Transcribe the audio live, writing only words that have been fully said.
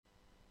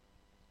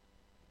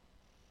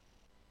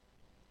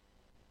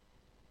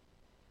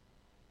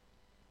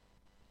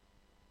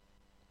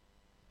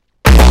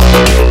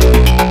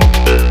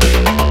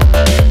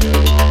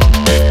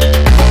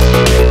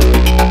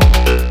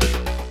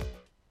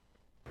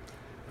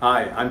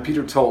Hi, I'm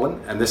Peter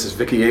Tolan, and this is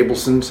Vicki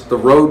Abelson's The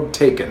Road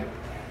Taken.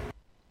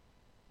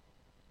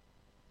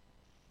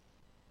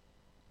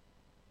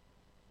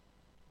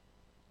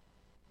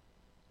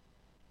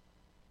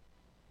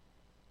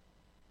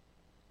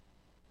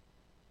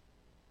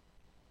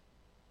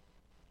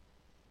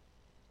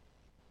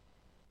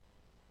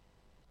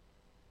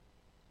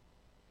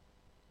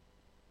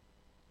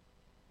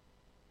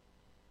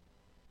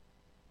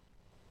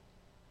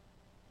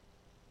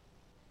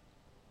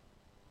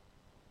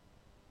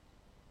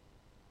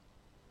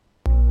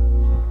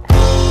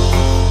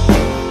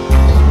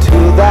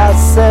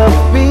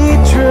 Thyself be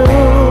true.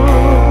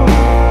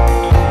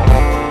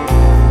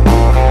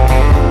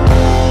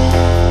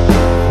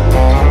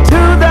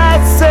 To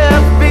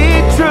thyself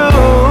be true.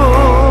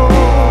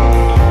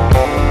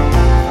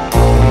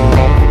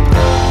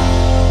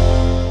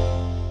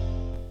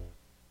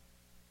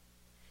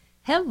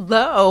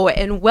 Hello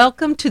and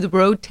welcome to The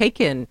Road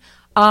Taken.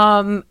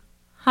 Hi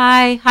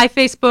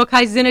Facebook.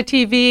 Hi Zina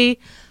TV.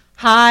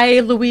 Hi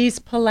Louise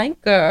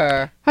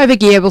Palenker. Hi,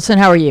 Vicki Abelson.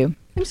 How are you?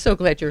 I'm so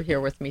glad you're here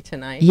with me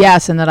tonight.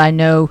 Yes, and that I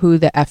know who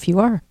the F you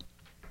are.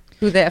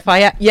 Who the F I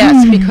am?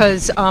 Yes,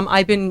 because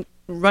I've been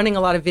running a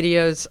lot of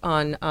videos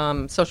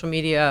on social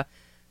media.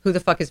 Who the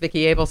fuck is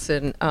Vicki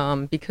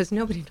Abelson? Because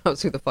nobody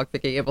knows who the fuck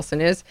Vicki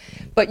Abelson is,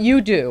 but you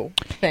do.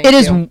 Thank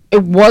you.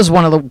 It was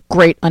one of the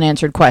great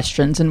unanswered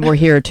questions, and we're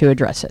here to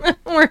address it.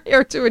 We're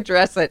here to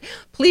address it.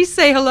 Please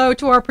say hello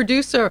to our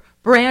producer,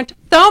 Brant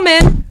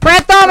Thoman.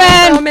 Brant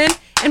Thoman!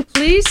 And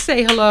please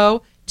say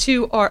hello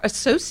to our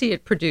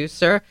associate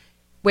producer.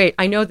 Wait,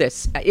 I know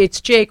this. It's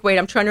Jake. Wait,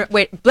 I'm trying to...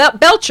 Wait,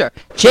 Belcher.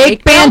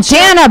 Jake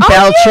Bandana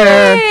Belcher.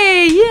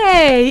 Oh,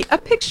 yay! A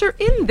picture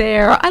in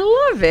there. I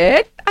love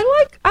it. I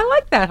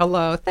like that.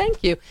 Hello.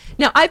 Thank you.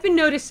 Now, I've been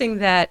noticing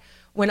that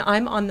when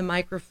I'm on the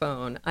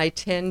microphone, I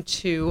tend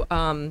to...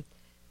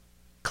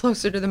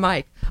 closer to the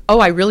mic.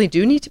 Oh, I really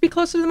do need to be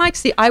closer to the mic?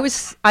 See, I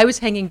was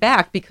hanging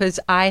back because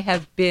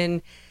I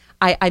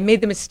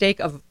made the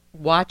mistake of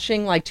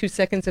watching like 2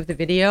 seconds of the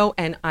video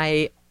and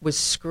I was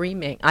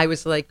screaming. I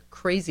was like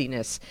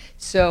craziness.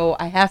 So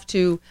I have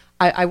to,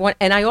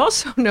 and I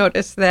also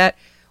noticed that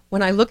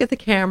when I look at the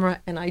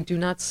camera and I do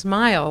not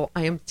smile,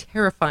 I am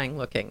terrifying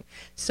looking.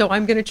 So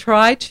I'm going to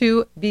try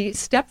to be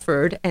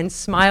Stepford and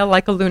smile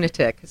like a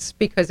lunatic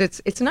because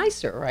it's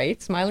nicer,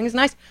 right? Smiling is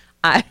nice.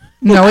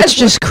 No, it's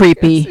just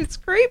creepy. It's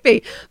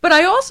creepy. But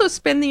I also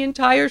spend the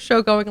entire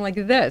show going like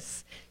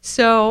this.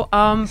 So,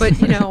 but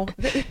you know.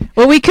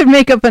 Well, we could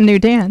make up a new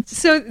dance.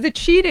 So the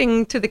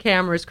cheating to the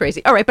camera is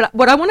crazy. All right, but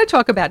what I want to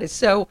talk about is,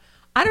 so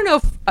I don't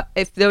know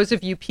if those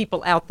of you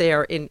people out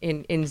there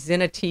in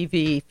Zina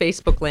TV,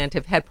 Facebook land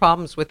have had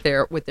problems with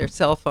their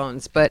cell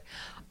phones, but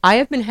I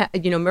have been,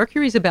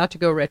 Mercury's about to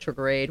go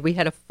retrograde. We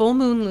had a full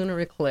moon lunar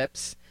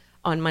eclipse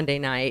on Monday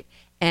night.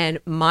 And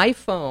my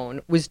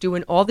phone was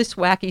doing all this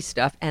wacky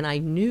stuff, and I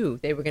knew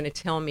they were going to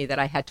tell me that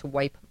I had to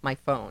wipe my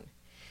phone.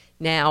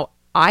 Now,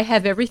 I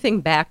have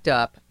everything backed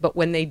up, but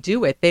when they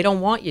do it, they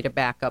don't want you to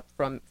back up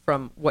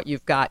from what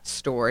you've got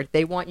stored.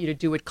 They want you to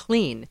do it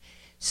clean.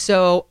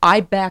 So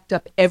I backed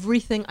up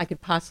everything I could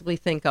possibly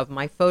think of,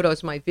 my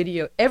photos, my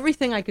video,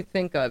 everything I could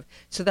think of,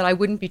 so that I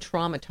wouldn't be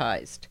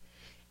traumatized.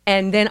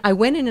 And then I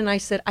went in and I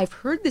said, I've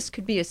heard this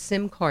could be a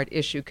SIM card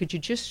issue. Could you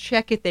just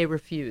check it? They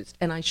refused.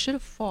 And I should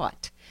have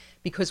fought.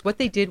 Because what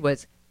they did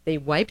was they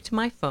wiped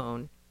my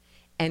phone,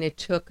 and it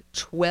took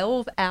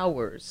 12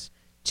 hours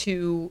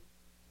to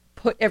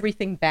put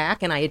everything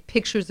back. And I had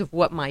pictures of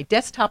what my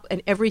desktop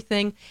and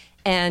everything.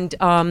 And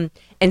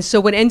so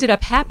what ended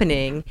up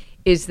happening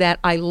is that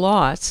I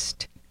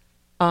lost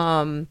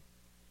all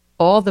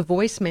the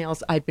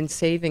voicemails I'd been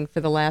saving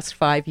for the last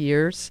 5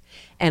 years.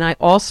 And I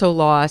also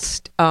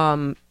lost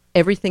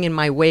everything in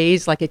my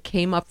Waze. Like it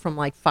came up from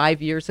like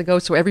 5 years ago.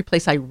 So every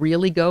place I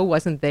really go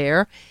wasn't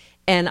there.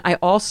 And I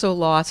also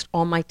lost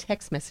all my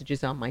text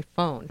messages on my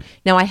phone.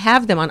 Now, I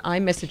have them on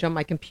iMessage on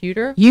my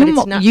computer.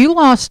 You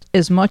lost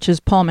as much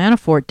as Paul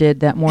Manafort did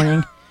that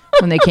morning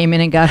when they came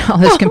in and got all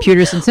his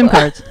computers and SIM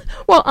cards.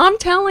 Well, I'm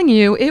telling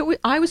you,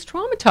 I was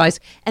traumatized.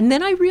 And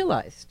then I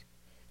realized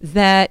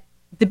that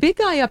the big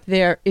guy up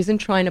there isn't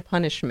trying to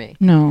punish me.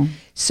 No.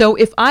 So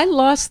if I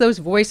lost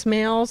those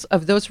voicemails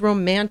of those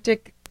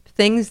romantic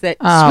things that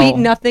sweet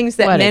nothings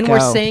that men were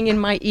saying in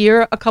my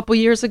ear a couple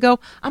years ago,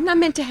 I'm not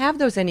meant to have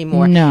those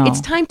anymore. No. It's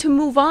time to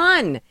move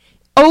on.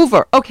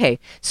 Over. Okay.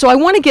 So I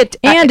want to get...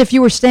 And if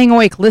you were staying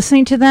awake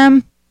listening to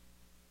them...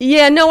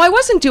 Yeah, no, I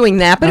wasn't doing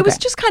that, but Okay. it was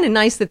just kind of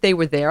nice that they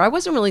were there. I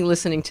wasn't really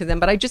listening to them,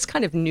 but I just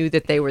kind of knew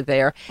that they were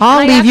there.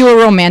 I'll leave you a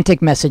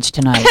romantic message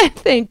tonight.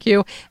 Thank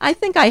you. I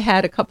think I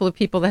had a couple of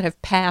people that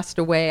have passed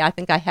away. I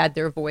think I had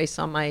their voice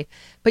on my,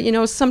 but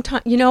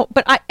sometimes,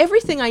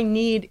 everything I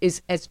need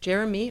is, as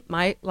Jeremy,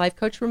 my life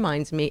coach,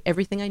 reminds me,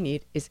 everything I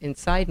need is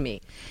inside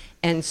me.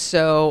 And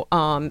so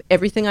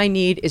everything I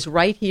need is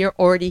right here,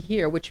 already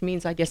here, which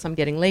means I guess I'm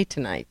getting late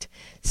tonight.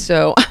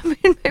 So,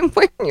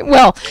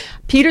 well,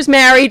 Peter's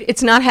married.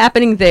 It's not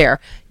happening there.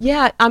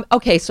 Yeah.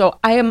 Okay. So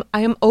I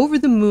am over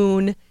the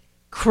moon,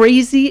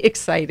 crazy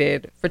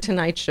excited for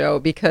tonight's show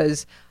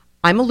because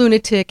I'm a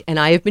lunatic, and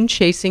I have been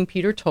chasing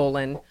Peter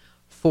Tolan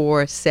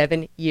for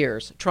 7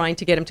 years, trying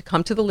to get him to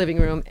come to the living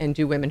room and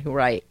do Women Who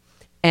Write.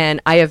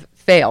 And I have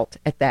failed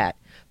at that.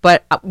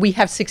 But we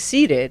have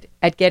succeeded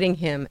at getting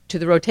him to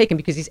the road taken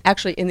because he's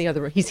actually in the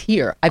other room. He's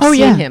here. I've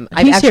seen him.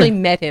 I've actually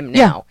met him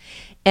now.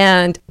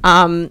 And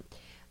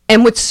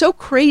what's so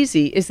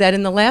crazy is that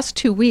in the last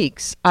 2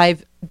 weeks,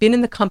 I've been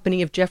in the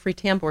company of Jeffrey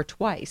Tambor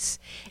twice.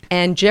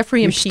 And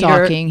Jeffrey and Peter...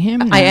 stalking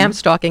him? I am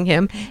stalking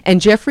him.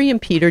 And Jeffrey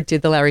and Peter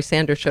did the Larry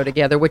Sanders Show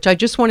together, which I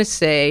just want to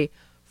say,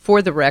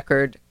 for the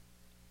record,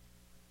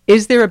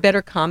 is there a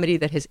better comedy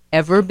that has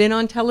ever been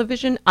on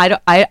television? I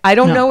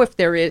don't know if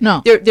there is.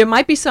 No. There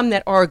might be some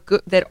that are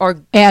good, that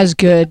are as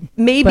good,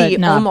 maybe but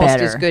not almost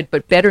better. as good,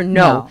 but better.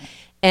 No.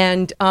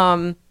 And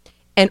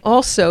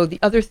also the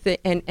other thing,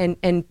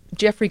 and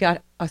Jeffrey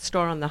got a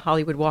star on the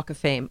Hollywood Walk of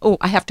Fame. Oh,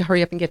 I have to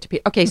hurry up and get to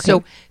Peter. Okay,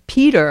 so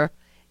Peter,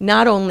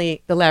 not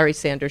only the Larry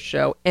Sanders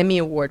Show, Emmy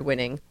Award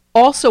winning,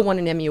 also won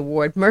an Emmy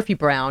Award, Murphy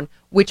Brown,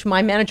 which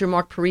my manager,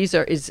 Mark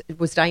Pariser,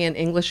 was Diane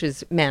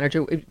English's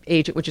manager,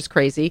 agent, which is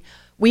crazy.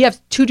 We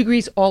have 2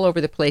 degrees all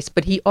over the place,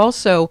 but he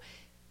also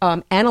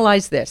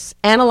analyzed this,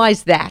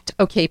 analyzed that.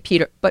 Okay,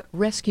 Peter, but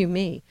Rescue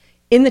Me.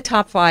 In the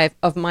top 5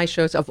 of my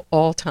shows of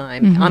all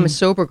time. I'm a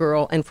sober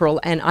girl,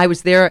 and I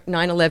was there at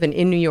 9/11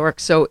 in New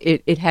York, so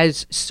it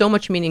has so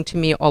much meaning to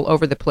me all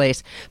over the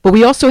place. But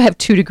we also have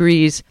 2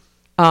 degrees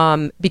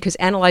because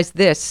Analyze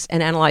This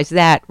and Analyze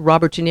That,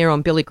 Robert De Niro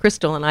and Billy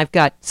Crystal, and I've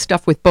got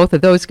stuff with both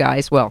of those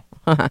guys. Well,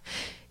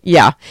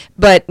 yeah,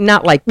 but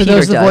not like Were Peter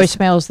those the does.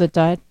 voicemails that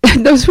died?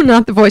 Those were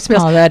not the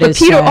voicemails. Oh, that but is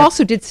Peter sad.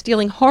 also did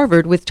Stealing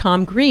Harvard with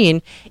Tom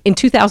Green in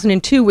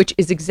 2002, which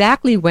is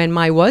exactly when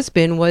my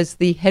husband was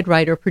the head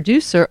writer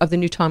producer of the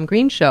new Tom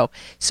Green show.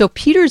 So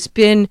Peter's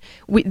been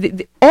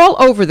all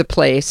over the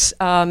place,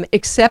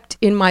 except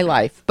in my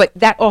life. But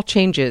that all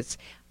changes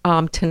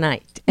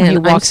tonight. And he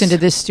walks into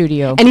this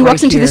studio. And he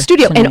walks into the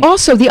studio. tonight. And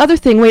also the other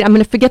thing, wait, I'm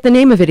going to forget the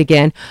name of it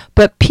again.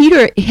 But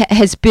Peter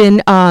has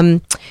been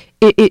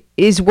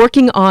is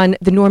working on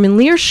the Norman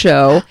Lear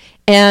show.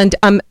 And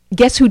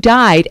Guess Who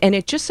Died? And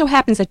it just so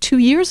happens that 2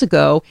 years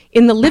ago,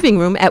 in the living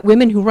room at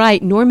Women Who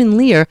Write, Norman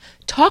Lear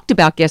talked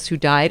about Guess Who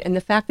Died and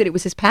the fact that it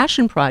was his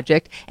passion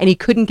project and he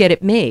couldn't get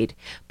it made.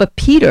 But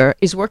Peter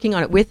is working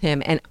on it with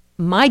him, and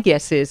my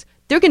guess is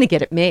they're going to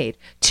get it made.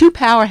 2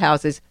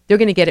 powerhouses, they're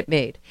going to get it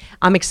made.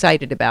 I'm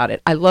excited about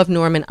it. I love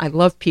Norman. I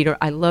love Peter.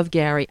 I love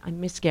Gary. I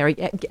miss Gary.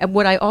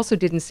 What I also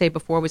didn't say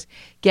before was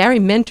Gary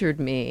mentored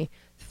me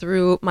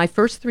through my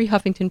first 3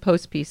 Huffington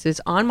Post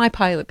pieces on my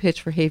pilot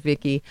pitch for Hey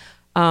Vicky.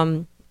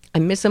 I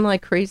miss him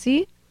like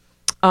crazy.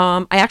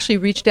 I actually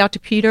reached out to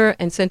Peter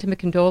and sent him a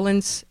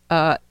condolence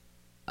a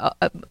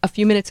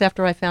few minutes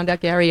after I found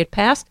out Gary had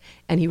passed,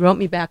 and he wrote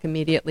me back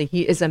immediately.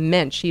 He is a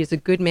mensch. He is a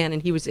good man,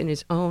 and he was in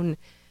his own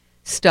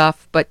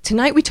stuff. But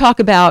tonight we talk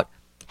about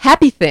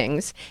happy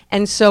things,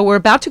 and so we're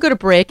about to go to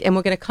break, and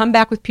we're going to come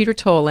back with Peter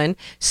Tolan.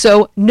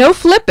 So no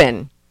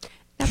flipping.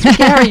 That's what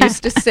Gary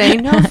used to say.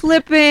 No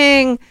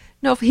flipping.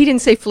 No, he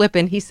didn't say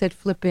flipping. He said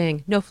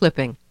flipping. No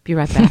flipping. Be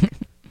right back.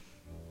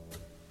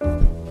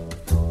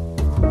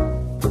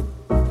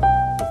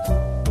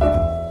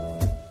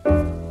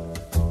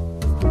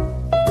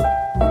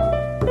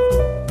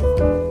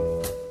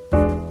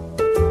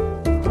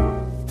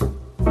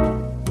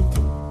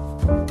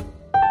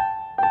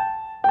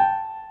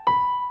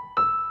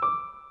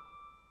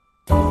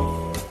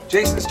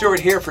 Jason Stewart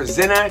here for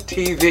Zinna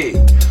TV.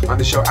 On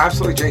the show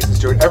Absolutely Jason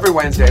Stewart every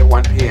Wednesday at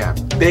 1 p.m.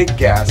 Big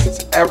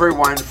guests,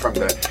 everyone from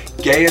the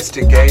gayest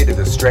to gay to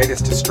the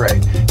straightest to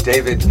straight.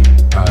 David,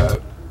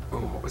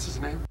 what was his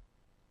name?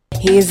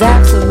 He's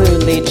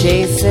absolutely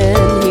Jason,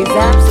 he's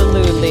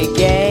absolutely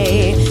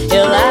gay,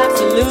 he'll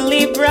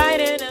absolutely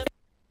brighten up.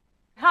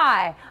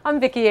 Hi,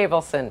 I'm Vicki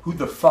Abelson. Who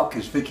the fuck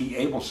is Vicki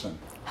Abelson?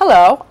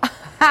 Hello.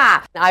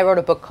 I wrote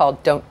a book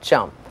called Don't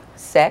Jump.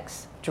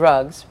 Sex,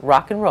 drugs,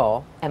 rock and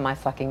roll, and my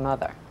fucking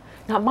mother.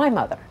 Not my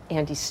mother,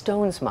 Andy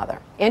Stone's mother.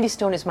 Andy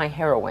Stone is my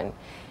heroine,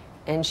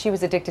 and she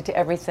was addicted to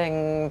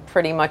everything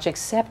pretty much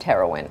except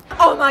heroin.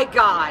 Oh my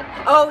God.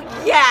 Oh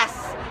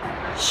yes.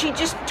 She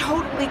just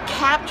totally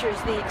captures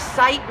the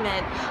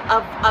excitement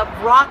of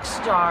rock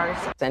stars.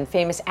 And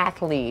famous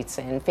athletes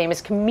and famous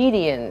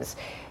comedians,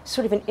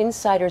 sort of an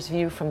insider's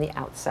view from the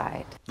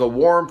outside. The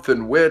warmth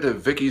and wit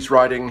of Vicky's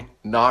writing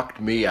knocked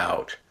me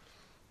out.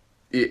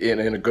 In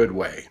a good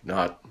way,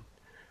 not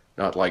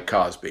like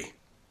Cosby.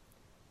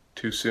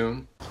 Too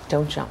soon?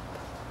 Don't jump.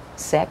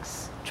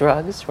 Sex,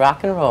 drugs,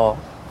 rock and roll,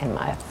 and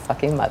my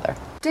fucking mother.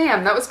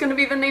 Damn, that was going to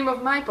be the name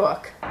of my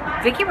book.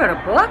 Vicki wrote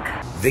a book?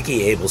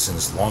 Vicki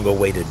Abelson's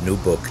long-awaited new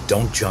book,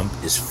 Don't Jump,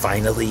 is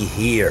finally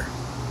here.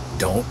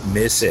 Don't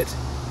miss it.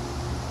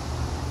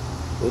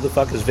 Who the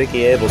fuck is Vicki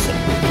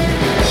Abelson?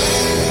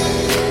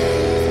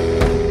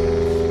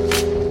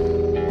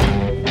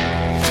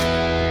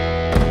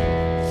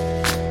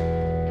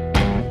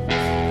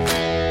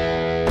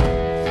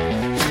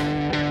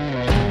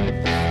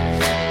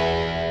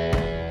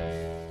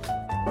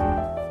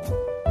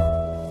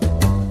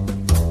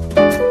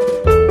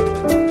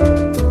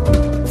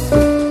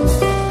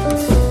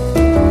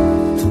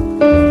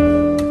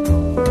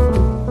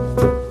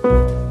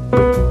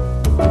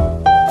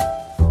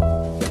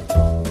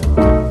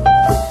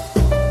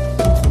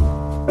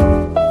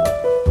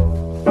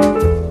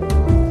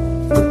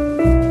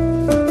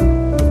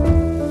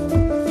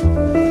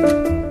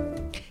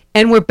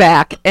 And we're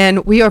back,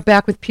 and we are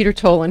back with Peter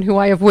Tolan, who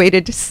I have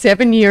waited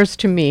 7 years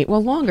to meet.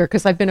 Well, longer,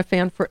 because I've been a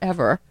fan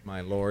forever. My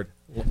Lord,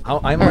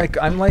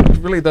 I'm like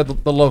really the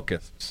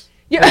locusts.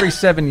 Yeah. Every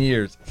 7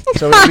 years,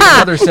 so it'll be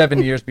another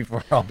 7 years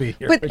before I'll be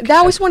here. But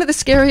that was one of the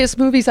scariest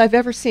movies I've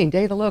ever seen.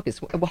 Day of the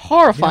Locust, a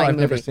horrifying I've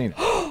movie. never seen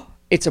it.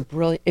 It's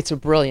a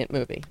brilliant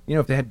movie. You know,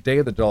 if they had Day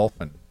of the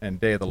Dolphin and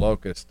Day of the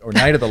Locust or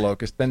Night of the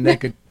Locust, then they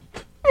could.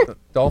 The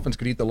dolphins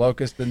could eat the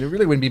locust, then there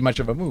really wouldn't be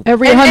much of a movie.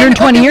 Every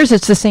 120 years,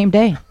 it's the same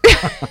day.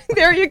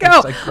 There you go.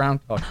 It's like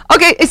Groundhog.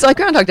 Okay, it's like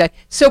Groundhog Day.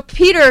 So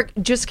Peter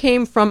just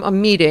came from a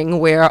meeting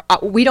where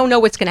we don't know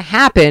what's going to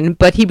happen,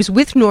 but he was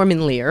with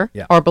Norman Lear,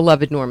 our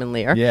beloved Norman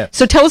Lear. Yes.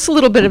 So tell us a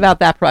little bit about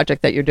that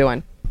project that you're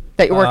doing,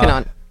 that you're working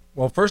on.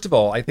 Well, first of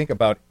all, I think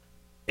about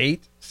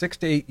 6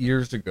 to 8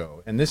 years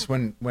ago, and this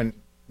when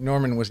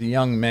Norman was a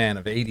young man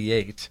of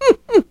 88,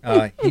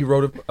 he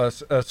wrote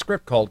a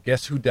script called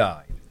Guess Who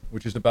Died,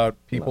 which is about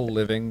people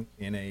living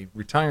in a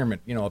retirement,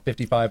 a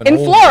 55 and in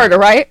older. Florida,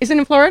 right? Is it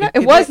in Florida?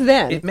 It was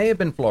then. It may have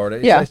been Florida.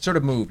 Yeah. It sort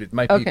of moved. It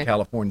might be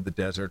California, the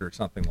desert, or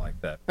something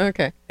like that.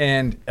 Okay.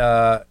 And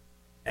I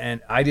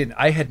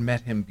had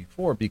met him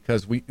before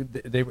because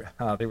they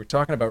were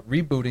talking about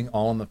rebooting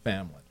All in the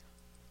Family,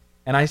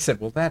 and I said,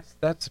 well,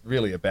 that's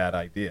really a bad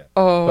idea.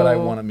 But I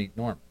want to meet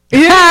Norman.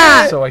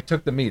 Yeah. So I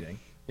took the meeting.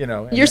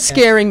 You're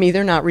scaring me.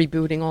 They're not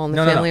rebooting All in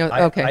the Family. No.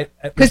 Okay.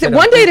 Because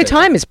One Day at a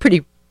Time is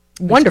pretty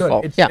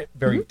wonderful. It's yeah.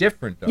 very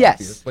different, Yes,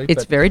 obviously.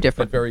 it's very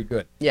different. But very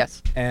good.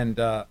 Yes. And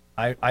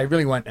I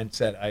really went and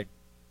said,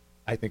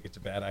 I think it's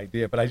a bad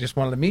idea, but I just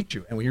wanted to meet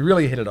you. And we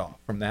really hit it off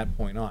from that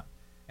point on.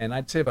 And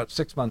I'd say about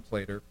 6 months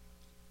later,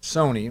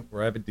 Sony,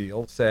 where I have a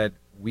deal, said,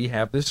 we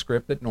have this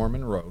script that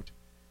Norman wrote.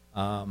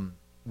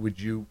 Would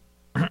you,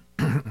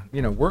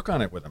 work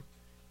on it with him?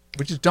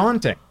 Which is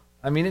daunting.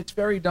 I mean, it's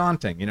very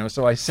daunting,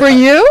 so I said... For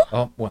you?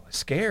 Oh, well, I'm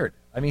scared.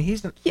 I mean,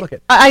 look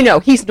at... I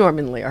know, he's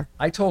Norman Lear.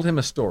 I told him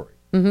a story.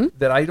 Mm-hmm.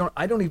 That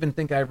I don't even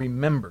think I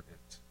remembered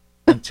it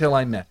until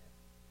I met him.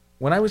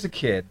 When I was a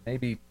kid,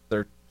 maybe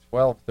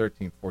 12,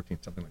 13, 14,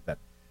 something like that,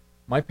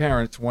 my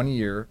parents, one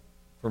year,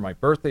 for my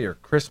birthday or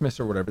Christmas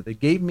or whatever, they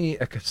gave me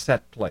a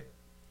cassette player.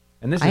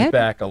 And this is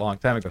back a long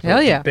time ago. So Hell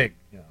it was yeah. Big,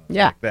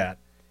 like that.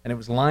 And it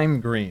was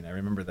lime green. I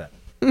remember that.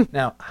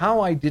 Now,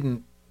 why I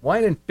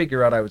didn't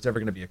figure out I was ever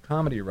going to be a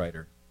comedy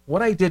writer,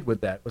 what I did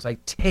with that was I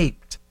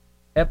taped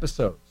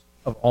episodes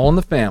of All in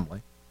the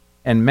Family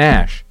and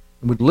MASH,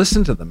 and would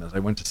listen to them as I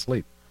went to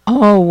sleep.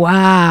 Oh,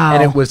 wow.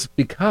 And it was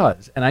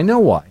and I know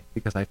why,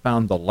 because I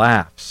found the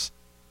laughs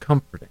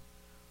comforting.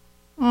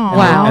 Oh,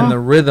 and the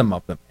rhythm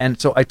of them.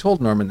 And so I told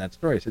Norman that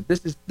story. I said,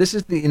 this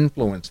is the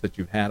influence that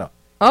you've had on me.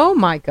 Oh,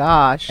 my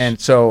gosh. And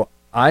so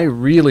I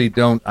really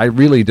don't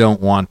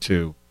want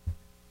to.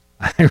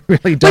 I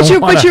really don't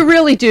But you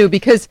really do,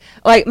 because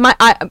like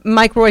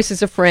Mike Royce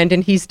is a friend,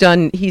 and he's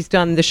done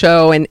the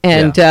show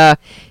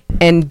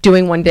and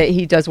doing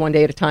he does One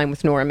Day at a Time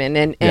with Norman,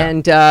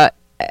 and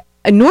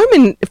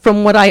Norman,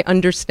 from what I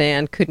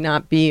understand, could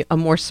not be a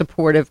more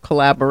supportive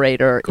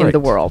collaborator in the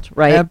world,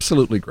 right?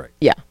 Absolutely great.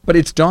 Yeah. But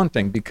it's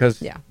daunting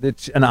because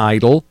it's an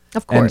idol.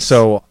 Of course. And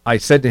so I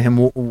said to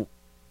him,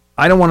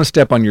 I don't want to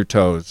step on your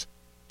toes.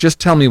 Just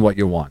tell me what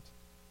you want.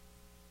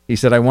 He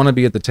said, I want to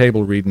be at the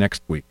table read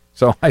next week.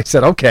 So I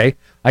said, okay,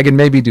 I can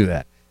maybe do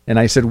that. And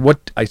I said,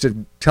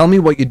 tell me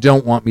what you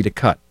don't want me to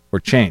cut or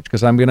change,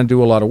 because I'm going to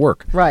do a lot of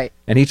work. Right.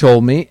 And he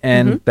told me,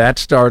 and that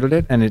started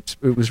it, and it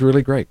was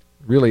really great.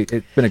 Really,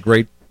 it's been a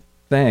great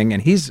thing.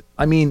 And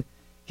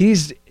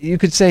you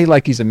could say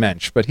like he's a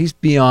mensch, but he's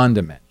beyond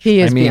a mensch. He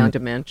is beyond a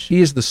mensch. He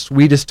is the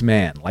sweetest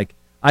man. Like,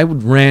 I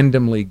would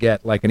randomly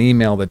get like an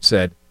email that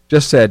said,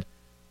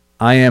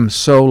 I am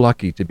so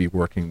lucky to be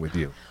working with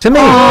you. To me,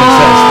 he says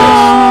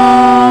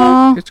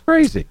this. It's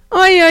crazy.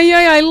 Oh,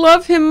 yeah, I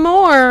love him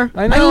more.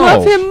 I know. I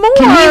love him more.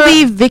 Can we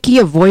leave Vicky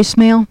a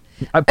voicemail?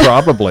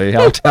 Probably.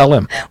 I'll tell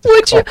him.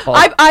 Would you?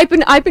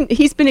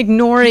 He's been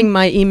ignoring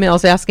my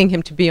emails asking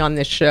him to be on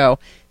this show.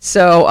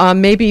 So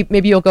maybe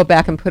you'll go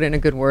back and put in a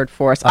good word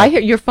for us. I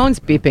hear your phone's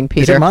beeping,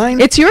 Peter. Is it mine?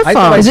 It's your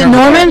phone. Is it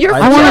Norman?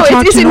 I want to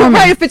talk to Norman.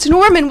 Right, if it's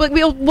Norman, we'll take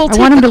the call. I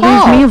want him to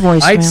leave me a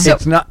voicemail.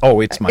 It's not.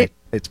 Oh, it's my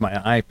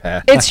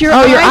iPad. It's your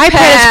your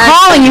iPad is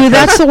calling you.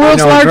 That's the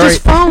world's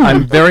largest phone.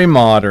 I'm very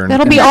modern.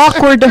 That'll be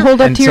awkward to hold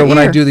up to your ear. And so when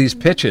I do these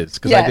pitches,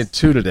 because I did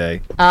 2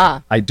 today,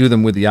 I do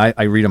them with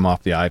I read them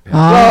off the iPad.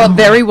 Well,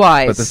 very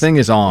wise. But the thing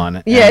is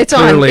on. Yeah, it's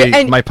clearly on.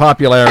 Clearly, my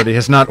popularity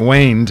has not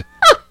waned.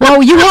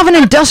 Well, you have an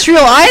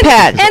industrial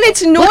iPad. And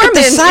it's Norman. Look at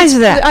the size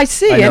of that. I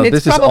see. I know, and it's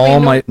this is probably all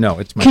my. No,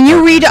 it's my. Can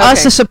you read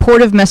us Okay. a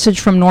supportive message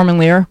from Norman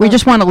Lear? We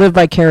just want to live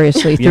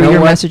vicariously through your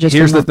messages.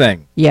 Here's the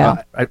thing.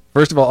 Yeah.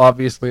 First of all,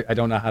 obviously, I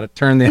don't know how to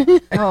turn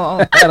the.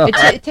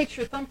 It takes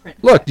your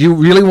thumbprint. Look, do you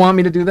really want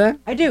me to do that?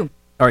 I do.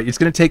 All right, it's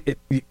going to take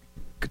it.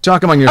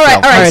 talk among All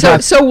yourselves.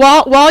 right. So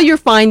while you're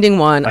finding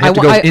one, I have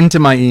to go into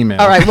my email.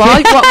 All right.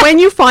 When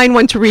you find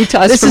one to read to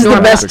us, This from is the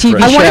Norma, best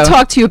TV I want show. to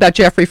talk to you about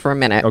Jeffrey for a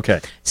minute. Okay.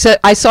 So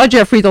I saw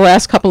Jeffrey the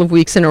last couple of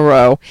weeks in a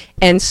row,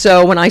 and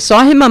so when I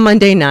saw him on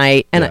Monday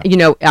night, and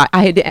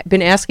I had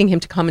been asking him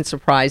to come and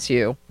surprise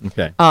you.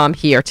 Okay.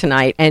 Here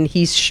tonight, and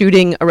he's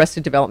shooting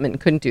Arrested Development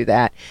and couldn't do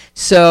that.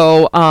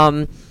 So,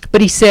 but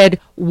he said,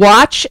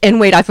 watch and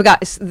wait. I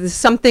forgot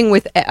something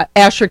with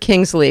Asher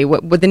Kingsley.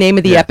 What the name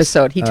of the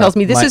episode? He tells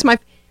me this is my.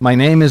 My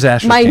name is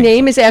Ashley. My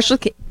name is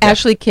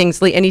Ashley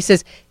Kingsley, and he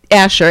says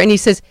Asher, and he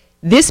says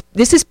this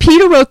is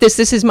Peter wrote this.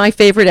 This is my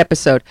favorite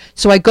episode.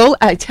 So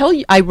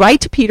I write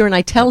to Peter and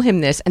I tell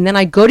him this, and then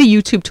I go to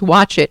YouTube to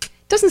watch it.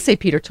 It doesn't say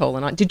Peter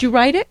Tolan on. Did you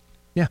write it?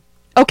 Yeah.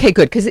 Okay,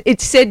 good, because it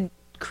said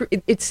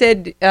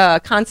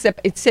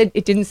concept. It said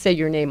it didn't say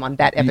your name on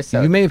that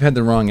episode. You may have had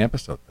the wrong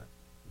episode then.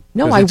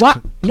 No, 'Cause I it's watched.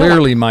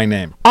 clearly my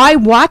name. I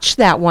watched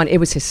that one. It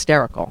was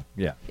hysterical.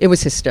 Yeah. It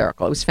was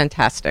hysterical. It was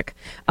fantastic.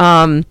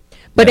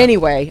 But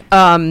anyway,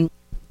 maybe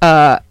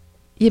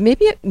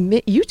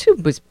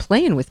YouTube was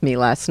playing with me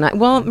last night.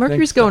 Well,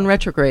 Mercury's going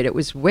retrograde. It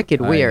was wicked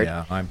weird.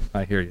 I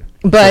hear you.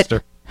 But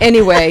Sister.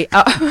 anyway,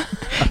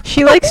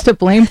 She likes to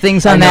blame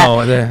things on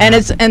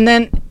and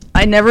then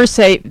I never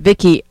say,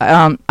 Vicky,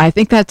 I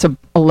think that's a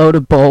load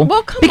of bull.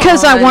 Well, come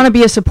because on. I want to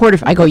be a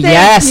supportive. I go, Thank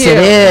yes, you. it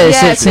is.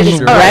 Yes, It's it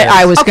is. in All right.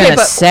 I was Okay, going to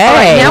but- say all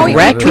right, now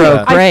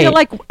retrograde. I feel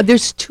like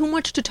there's too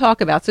much to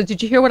talk about. So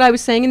did you hear what I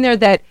was saying in there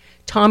that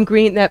Tom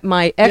Green, that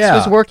my ex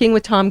was working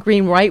with Tom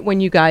Green right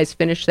when you guys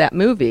finished that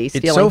movie,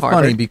 Stealing It's so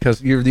Harvard. funny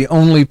because you're the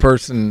only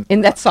person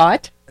And that saw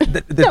it?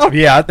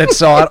 that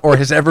saw it or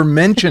has ever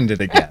mentioned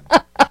it again.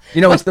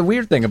 It's the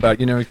weird thing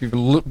about, if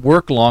you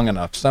work long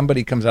enough,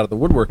 somebody comes out of the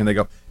woodwork and they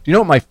go, do you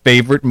know what my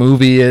favorite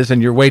movie is?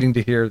 And you're waiting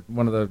to hear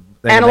one of the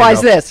things.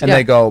 Analyze this. And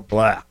they go,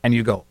 blah. And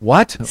you go,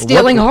 what?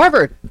 Stealing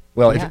Harvard.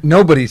 Well, if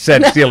nobody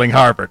said Stealing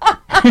Harvard.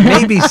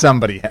 Maybe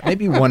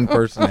maybe one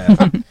person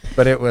had.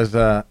 But it was,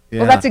 Well,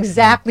 that's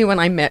exactly when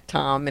I met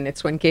Tom, and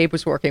it's when Gabe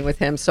was working with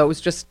him. So it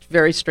was just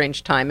very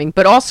strange timing.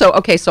 But also,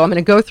 okay, so I'm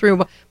going to go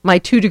through my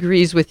 2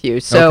 degrees with you.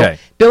 So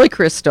Billy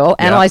Crystal,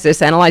 analyze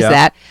this, analyze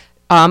that.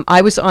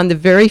 I was on the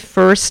very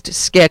first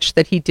sketch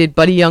that he did,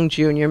 Buddy Young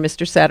Jr.,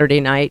 Mr.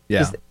 Saturday Night.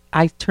 Yeah.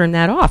 I turned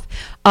that off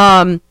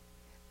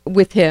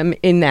with him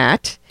in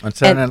that. On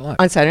Saturday Night Live.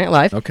 On Saturday Night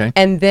Live. Okay.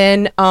 And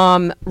then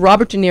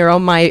Robert De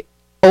Niro, my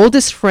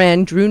oldest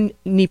friend, Drew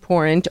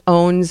Nieporent,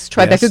 owns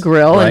Tribeca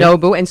Grill in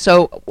Nobu, and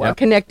so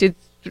connected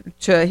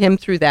to him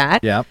through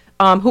that. Yeah.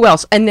 Who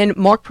else? And then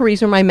Mark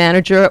Pariser, my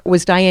manager,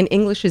 was Diane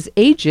English's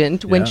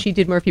agent when she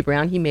did Murphy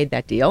Brown. He made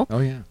that deal. Oh,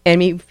 yeah. And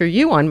me for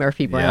you on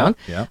Murphy Brown.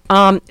 Yeah.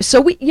 So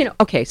we,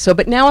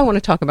 but now I want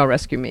to talk about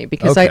Rescue Me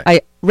because Okay.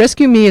 I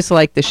Rescue Me is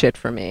like the shit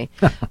for me.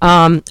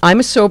 I'm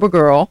a sober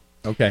girl.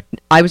 Okay.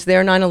 I was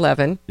there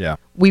 9/11. Yeah.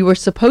 We were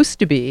supposed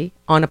to be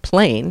on a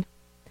plane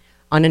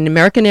on an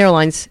American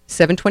Airlines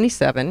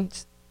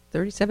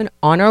 737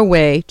 on our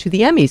way to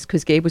the Emmys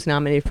because Gabe was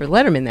nominated for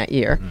Letterman that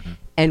year. Mm-hmm.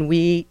 And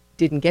we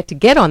didn't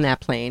get on that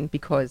plane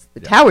because the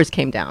towers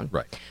came down.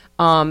 Right.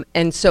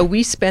 And so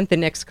we spent the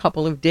next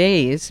couple of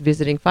days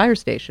visiting fire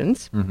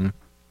stations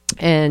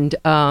and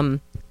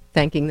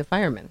thanking the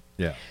firemen.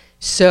 Yeah.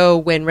 So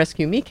when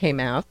Rescue Me came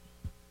out,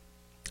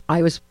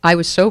 I was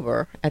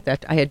sober at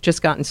that. I had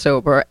just gotten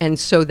sober, and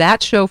so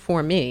that show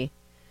for me,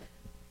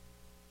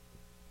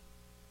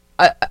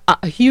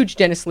 a huge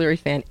Dennis Leary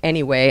fan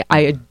anyway. I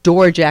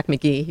adore Jack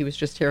McGee. He was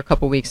just here a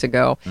couple weeks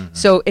ago,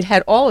 so it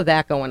had all of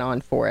that going on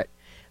for it.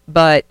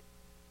 But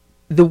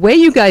the way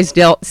you guys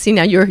dealt, see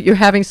now you're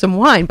having some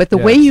wine, but the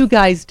way you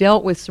guys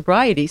dealt with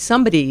sobriety,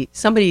 somebody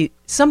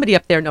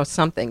up there knows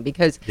something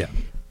because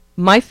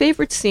my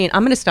favorite scene.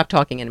 I'm going to stop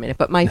talking in a minute,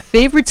 but my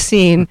favorite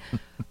scene,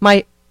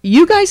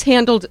 you guys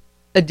handled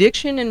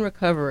addiction and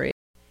recovery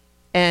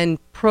and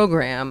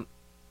program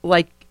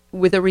like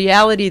with a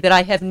reality that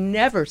I have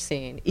never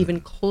seen, even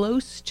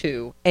close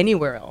to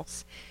anywhere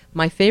else.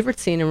 My favorite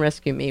scene in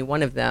Rescue Me,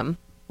 one of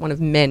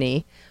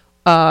many,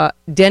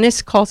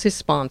 Dennis calls his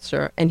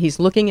sponsor, and he's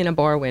looking in a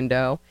bar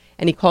window,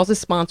 and he calls his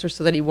sponsor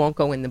so that he won't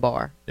go in the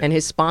bar. And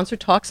his sponsor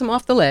talks him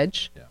off the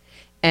ledge,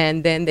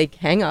 and then they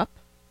hang up,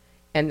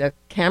 and the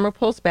camera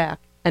pulls back,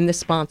 and the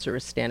sponsor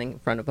is standing in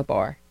front of a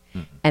bar.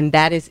 And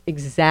that is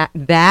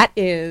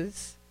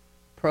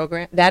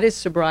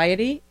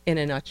sobriety in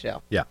a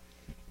nutshell. Yeah.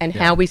 And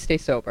how we stay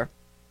sober.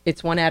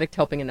 It's one addict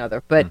helping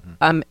another. But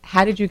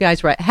how did you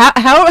guys write?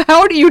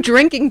 How do you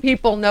drinking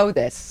people know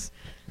this?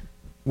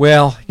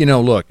 Well,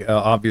 look,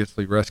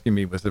 obviously Rescue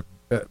Me was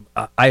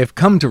I have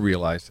come to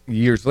realize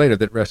years later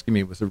that Rescue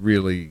Me was a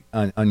really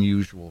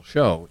unusual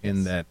show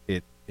in that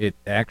it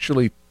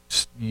actually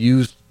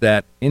used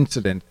that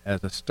incident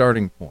as a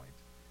starting point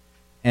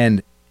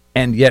and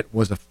yet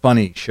was a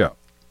funny show.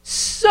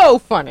 So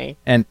funny.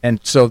 And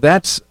so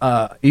that's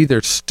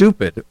either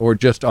stupid or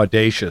just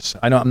audacious.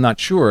 I'm not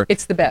sure.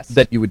 It's the best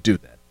that you would do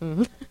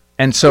that.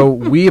 And so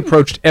we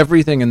approached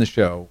everything in the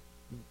show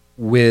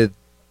with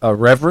a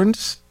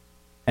reverence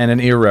and an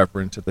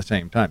irreverence at the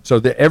same time. So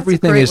everything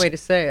That's a great is way to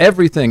say it.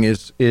 Everything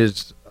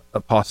is a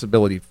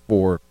possibility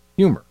for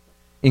humor,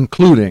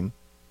 including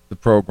the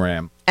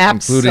program,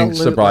 including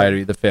Absolutely.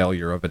 sobriety, the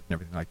failure of it, and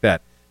everything like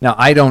that. Now,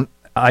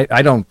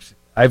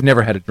 I've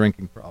never had a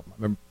drinking problem.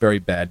 I'm a very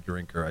bad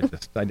drinker.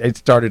 It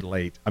started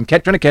late. I'm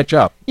trying to catch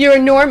up. You're a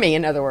normie,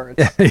 in other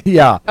words.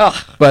 Yeah. Ugh.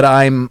 But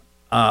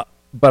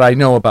but I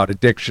know about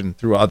addiction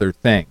through other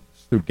things,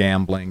 through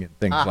gambling and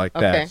things like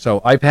okay. that.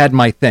 So I've had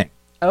my thing.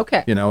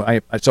 Okay. You know,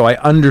 so I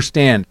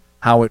understand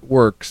how it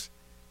works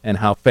and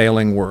how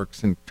failing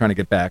works and trying to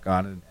get back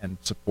on it and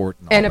support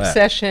and all And that.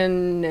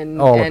 obsession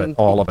and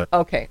All of it.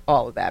 Okay,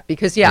 all of that.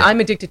 Because I'm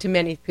addicted to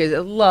many because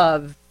of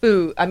love,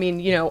 food. I mean,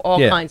 all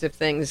Yeah. kinds of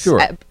things.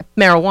 Sure.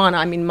 Marijuana.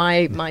 I mean,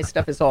 my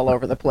stuff is all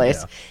over the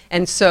place. Yeah.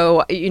 And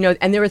so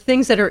and there are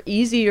things that are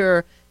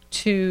easier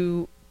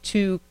to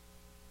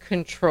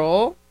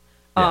control,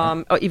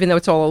 even though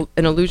it's all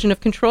an illusion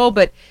of control.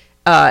 But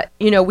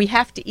we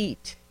have to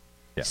eat.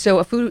 Yeah.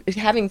 So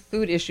having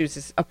food issues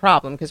is a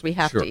problem because we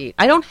have Sure. to eat.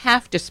 I don't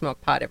have to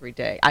smoke pot every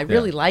day. I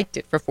really liked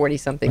it for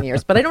 40-something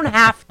years, but I don't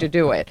have to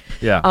do it.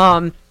 Yeah.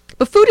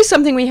 But food is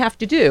something we have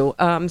to do.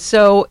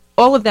 So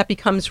all of that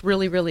becomes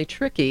really, really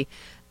tricky.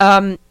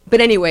 But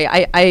anyway,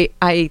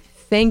 I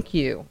thank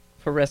you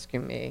for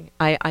rescuing me.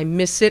 I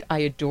miss it. I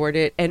adored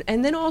it.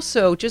 And then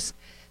also just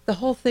the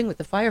whole thing with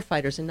the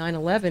firefighters in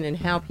 9/11 and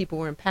how people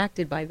were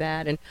impacted by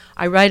that. And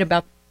I write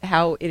about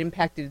how it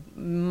impacted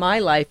my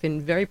life in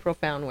very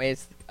profound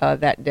ways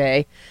that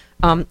day.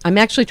 I'm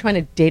actually trying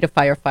to date a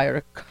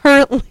firefighter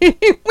currently.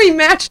 We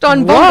matched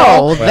on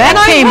Bumble. Whoa,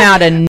 that came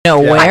out of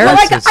nowhere.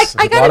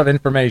 A lot of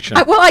information.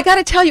 I got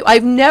to tell you,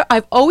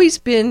 I've always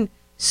been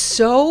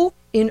so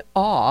in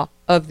awe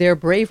of their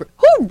bravery.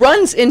 Who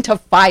runs into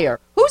fire?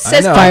 Who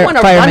says I want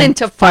to run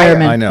into fire?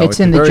 Fireman. I know. It's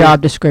in the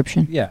job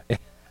description. Yeah.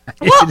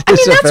 Well, I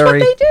mean, that's what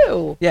they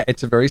do. Yeah,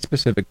 it's a very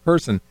specific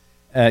person.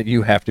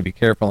 You have to be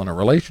careful in a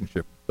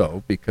relationship,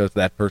 though, because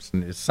that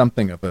person is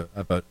something of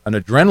an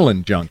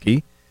adrenaline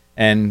junkie,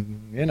 and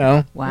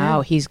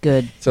Wow, he's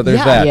good. So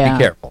there's that.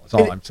 Be careful. That's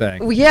all I'm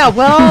saying. Yeah,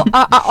 well,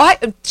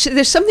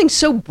 there's something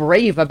so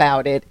brave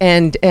about it,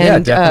 and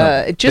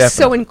definitely. just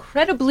so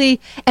incredibly,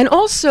 and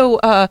also,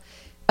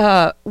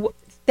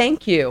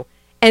 thank you.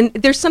 And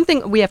there's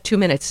something. We have 2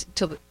 minutes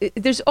till.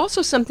 There's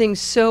also something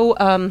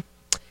so.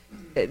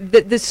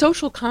 The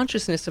social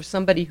consciousness of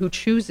somebody who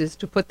chooses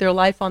to put their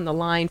life on the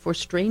line for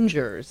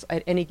strangers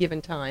at any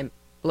given time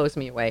blows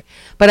me away.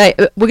 But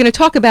we're going to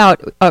talk about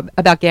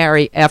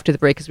Gary after the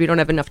break because we don't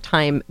have enough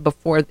time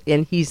before,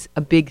 and he's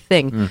a big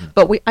thing. Mm-hmm.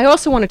 But I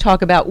also want to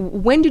talk about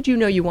when did you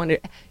know you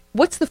wanted?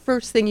 What's the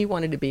first thing you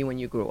wanted to be when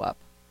you grew up?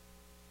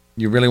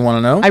 You really want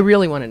to know? I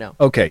really want to know.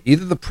 Okay,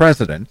 either the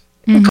president.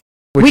 Mm-hmm.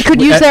 We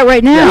could use that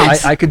right now. Yeah,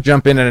 I could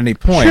jump in at any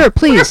point. Sure,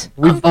 please.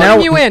 I'm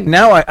voting you in.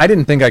 Now I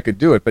didn't think I could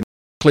do it, but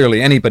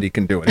clearly anybody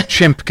can do it. A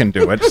chimp can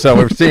do it. So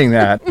we're seeing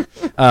that.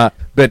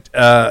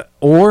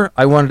 Or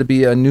I wanted to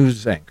be a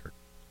news anchor.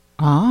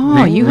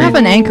 Oh, you have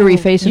an anchory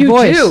face and You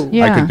voice. do.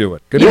 Yeah. I could do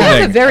it. Good You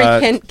evening. have a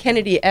very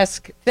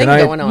Kennedy-esque thing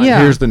going on. Yeah.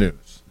 Here's the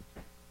news.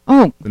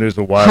 Oh, The news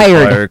of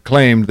wildfire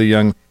claimed the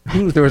young.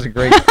 There was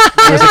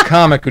a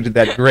comic who did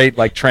that great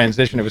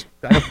transition. It was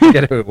I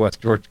forget who it was,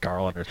 George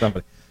Carlin or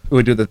somebody who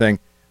would do the thing.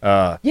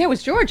 Yeah, it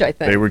was George, I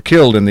think. They were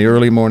killed in the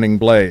early morning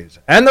blaze,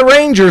 and the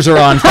Rangers are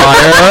on fire.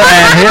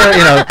 And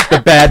here,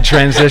 the bad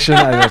transition.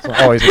 That's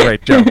always a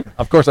great joke.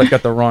 Of course, I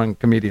got the wrong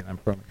comedian. I'm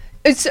from.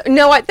 It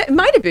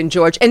might have been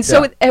George. And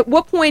so, at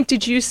what point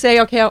did you say,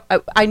 "Okay,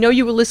 I know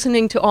you were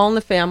listening to All in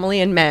the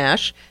Family and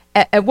MASH"?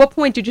 At what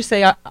point did you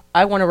say,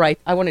 "I want to write.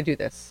 I want to do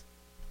this"?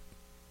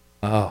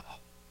 Oh,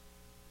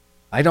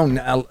 I don't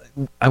know.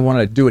 I want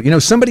to do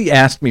it. Somebody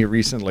asked me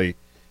recently.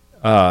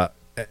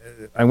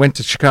 I went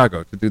to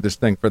Chicago to do this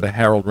thing for the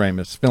Harold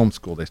Ramis Film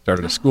School. They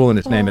started a school in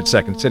his name at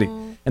Second City.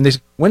 And they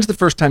said, "When's the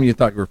first time you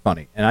thought you were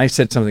funny?" And I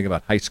said something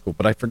about high school,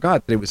 but I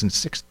forgot that it was in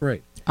 6th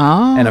grade.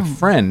 Oh. And a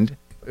friend,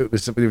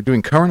 we were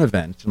doing current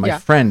events, and my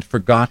friend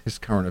forgot his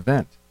current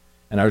event.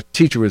 And our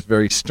teacher was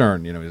very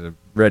stern. He's a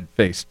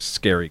red-faced,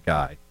 scary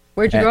guy.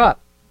 Where'd you grow up?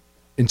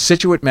 In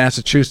Situate,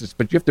 Massachusetts,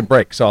 but you have to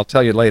break, so I'll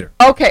tell you later.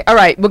 Okay, all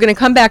right. We're going to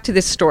come back to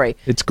this story.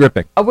 It's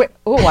gripping. Oh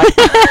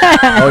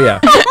Yeah.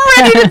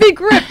 I'm ready to be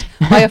gripped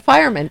by a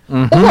fireman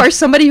or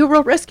somebody who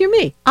will rescue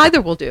me.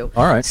 Either will do.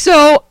 All right.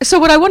 So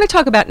what I want to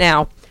talk about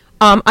now,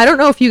 I don't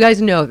know if you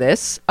guys know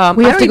this.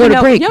 We have to go to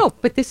break. No,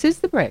 but this is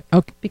the break.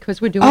 Okay. Because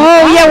we're doing.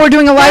 We're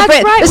doing a live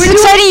break. Right. This is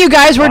exciting, you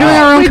guys. We're doing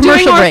our own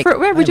commercial break.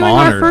 We're doing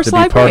our first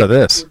I'm live honored to be part break. of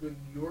this.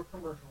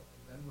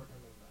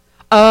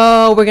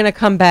 Oh, we're going to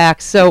come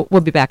back. So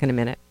we'll be back in a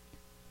minute.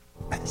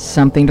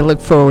 Something to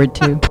look forward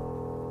to.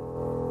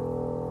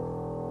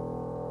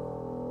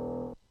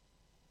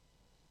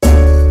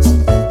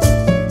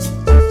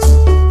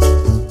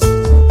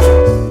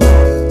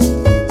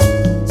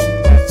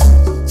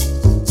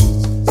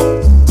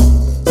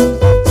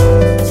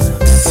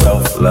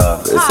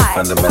 Self-love is a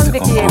fundamental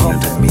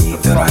component of me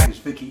that I... Is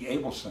Vicki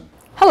Abelson.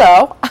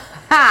 Hello.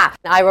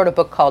 I wrote a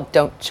book called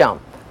Don't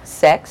Jump.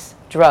 Sex,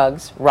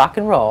 drugs, rock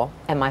and roll,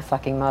 and my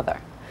fucking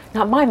mother.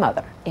 Not my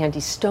mother, Andy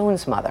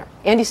Stone's mother.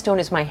 Andy Stone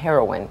is my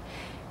heroine.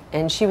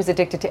 and she was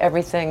addicted to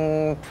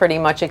everything pretty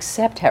much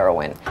except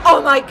heroin.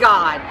 Oh my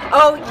God.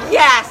 Oh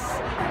yes.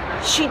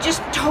 She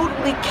just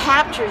totally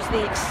captures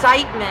the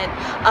excitement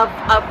of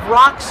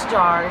rock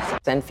stars.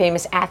 And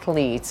famous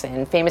athletes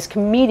and famous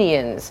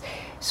comedians.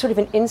 Sort of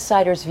an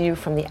insider's view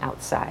from the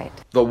outside.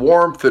 The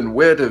warmth and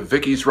wit of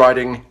Vicky's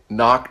writing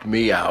knocked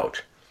me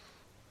out.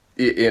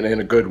 In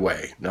a good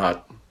way,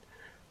 not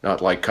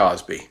like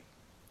Cosby.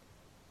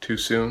 Too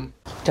soon?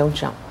 Don't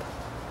jump.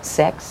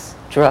 Sex,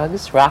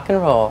 drugs, rock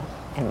and roll,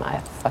 and my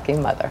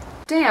fucking mother.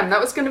 Damn, that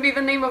was going to be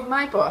the name of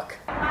my book.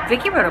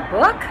 Vicky wrote a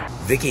book?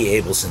 Vicki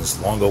Abelson's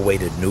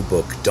long-awaited new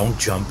book, Don't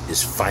Jump,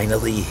 is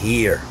finally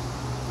here.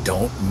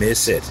 Don't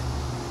miss it.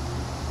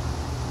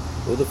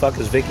 Who the fuck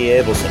is Vicki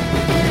Abelson?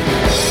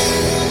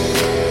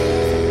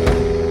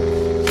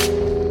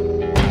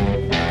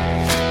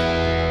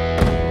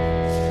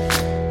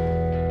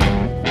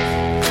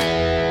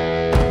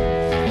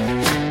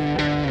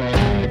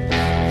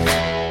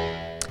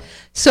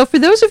 So for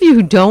those of you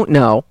who don't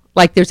know,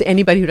 like there's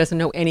anybody who doesn't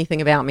know anything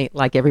about me,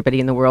 like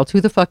everybody in the world,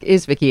 who the fuck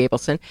is Vicki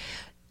Abelson?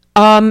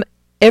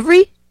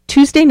 Every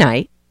Tuesday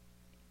night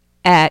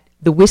at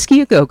the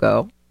Whiskey A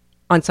Go-Go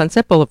on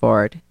Sunset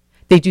Boulevard,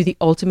 they do the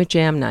Ultimate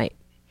Jam Night.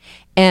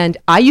 And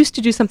I used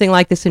to do something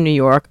like this in New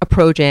York, a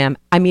pro jam.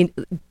 I mean,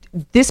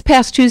 this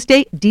past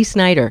Tuesday, Dee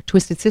Snider,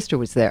 Twisted Sister,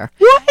 was there.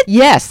 What?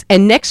 Yes.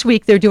 And next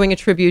week they're doing a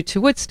tribute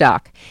to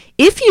Woodstock.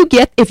 If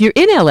you're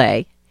in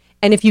LA,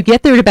 and if you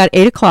get there at about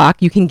 8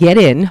 o'clock, you can get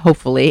in,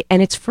 hopefully,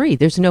 and it's free.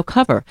 There's no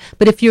cover.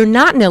 But if you're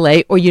not in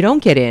LA or you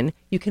don't get in,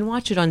 you can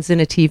watch it on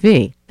Zina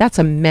TV. That's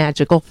a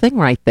magical thing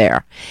right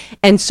there.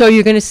 And so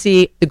you're going to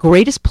see the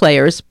greatest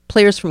players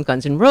from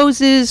Guns N'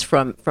 Roses,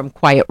 from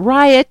Quiet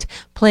Riot,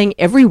 playing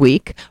every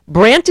week.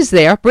 Brant is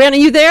there. Brant, are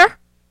you there?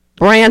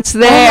 Brant's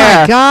there.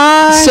 Oh, my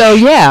gosh. So,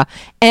 yeah.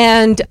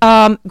 And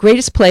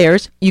greatest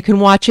players, you can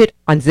watch it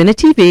on Zina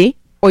TV.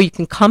 Or you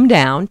can come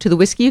down to the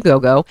Whiskey A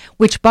Go-Go,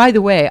 which, by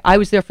the way, I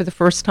was there for the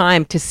first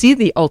time to see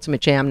the Ultimate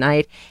Jam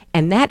Night,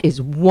 and that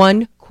is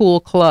one cool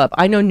club.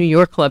 I know New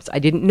York clubs. I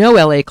didn't know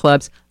LA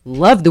clubs.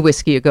 Love the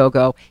Whiskey A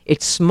Go-Go.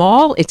 It's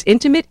small. It's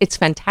intimate. It's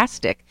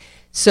fantastic.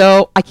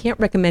 So I can't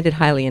recommend it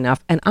highly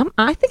enough. And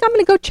I think I'm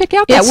going to go check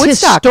out that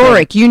Woodstock thing.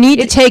 Historic. You need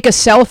to take a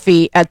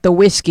selfie at the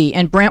Whiskey,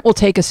 and Brant will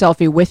take a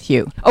selfie with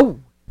you. Oh,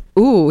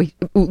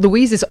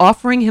 Louise is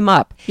offering him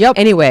up. Yep.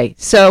 Anyway,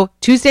 so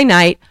Tuesday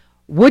night,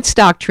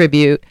 Woodstock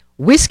tribute,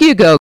 Whiskey A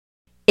Go,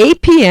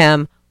 8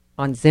 p.m.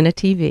 on Zina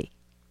TV.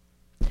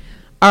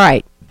 All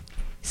right.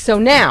 So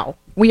now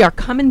we are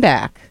coming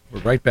back.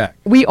 We're right back.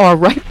 We are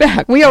right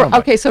back. We are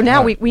okay. So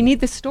now God. we need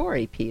the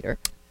story, Peter.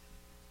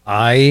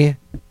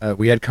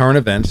 We had current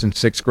events in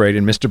 6th grade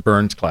in Mr.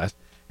 Burns' class,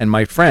 and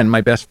my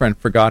best friend,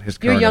 forgot his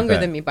current You're younger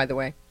event. than me, by the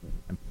way.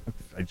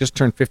 I just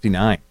turned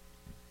 59.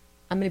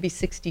 I'm going to be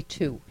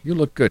 62. You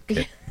look good,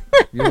 kid.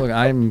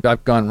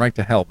 I've gone right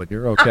to hell, but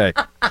you're okay.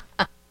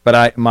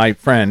 But my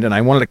friend, and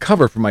I wanted to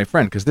cover for my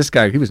friend because this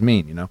guy, he was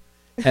mean, you know.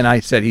 And I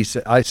said,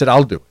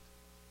 I'll do it.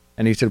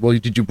 And he said, well,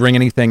 did you bring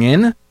anything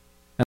in? And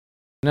I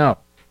said, no,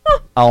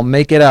 I'll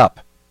make it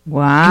up.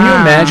 Wow. Can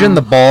you imagine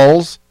the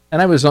balls?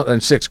 And I was in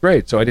 6th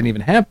grade, so I didn't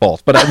even have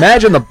balls. But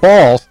imagine the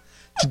balls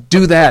to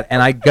do that.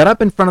 And I got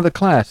up in front of the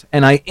class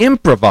and I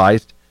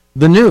improvised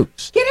the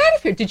news. Get out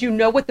of here. Did you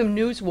know what the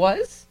news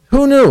was?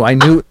 Who knew?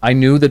 I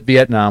knew that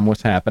Vietnam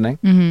was happening,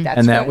 Mm-hmm. That's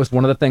and that right. was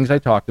one of the things I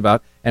talked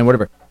about, and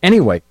whatever.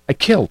 Anyway, I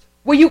killed.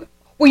 Were you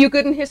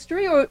good in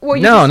history, or were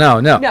you? No.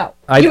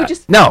 I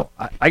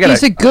gotta.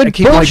 He's a good I have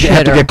to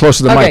bullshitter. get close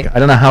to the Okay. mic. I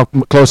don't know how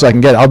close I can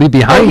get. I'll be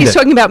behind Oh, he's it.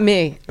 talking about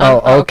me.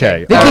 Oh,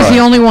 okay. Vicky's All right. the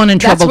only one in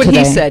That's trouble what today.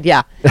 he said.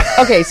 Yeah.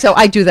 Okay, so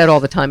I do that all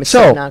the time. It's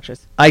so So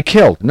obnoxious. I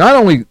killed. Not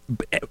only,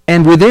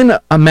 and within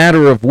a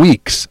matter of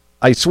weeks,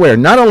 I swear.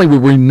 Not only were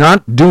we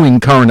not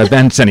doing current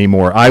events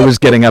anymore, I was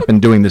getting up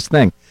and doing this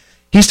thing.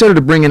 He started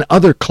to bring in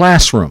other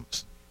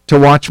classrooms to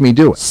watch me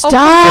do it.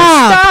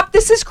 Stop!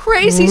 This is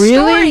crazy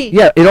story.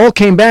 Yeah, it all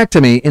came back to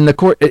me in the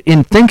court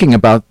in thinking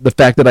about the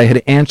fact that I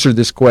had answered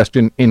this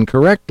question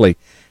incorrectly,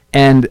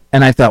 and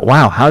I thought,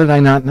 wow, how did I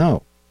not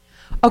know?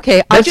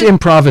 Okay, That's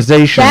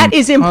improvisation. That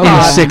is improv.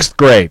 In 6th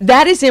grade.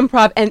 That is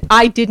improv, and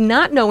I did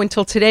not know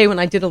until today when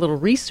I did a little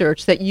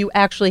research that you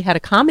actually had a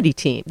comedy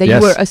team. That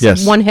Yes, you were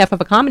yes. one half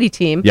of a comedy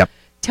team. Yep.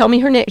 Tell me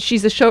her name.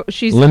 She's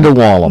Linda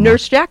Wallum.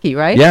 Nurse Jackie,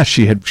 right? Yeah,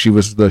 she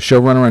was the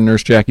showrunner on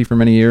Nurse Jackie for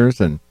many years,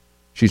 and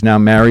she's now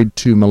married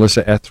to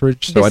Melissa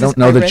Etheridge. So I don't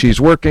know that she's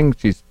working.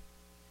 She's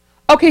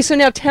Okay, so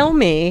now tell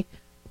me,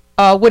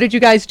 what did you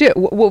guys do?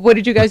 What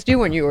did you guys do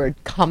when you were a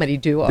comedy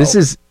duo?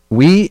 This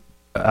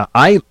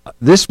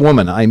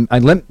woman, I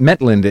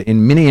met Linda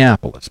in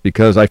Minneapolis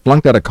because I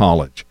flunked out of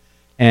college.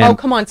 And, oh,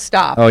 come on,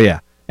 stop. Oh, yeah.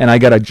 And I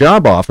got a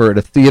job offer at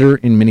a theater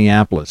in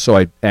Minneapolis. So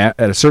I, at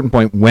a certain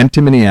point, went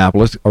to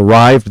Minneapolis,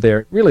 arrived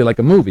there, really like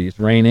a movie. It's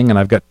raining, and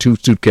I've got 2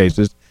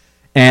 suitcases.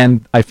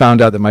 And I found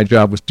out that my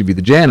job was to be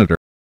the janitor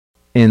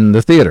in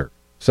the theater.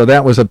 So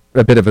that was a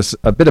bit of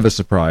a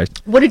surprise.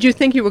 What did you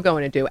think you were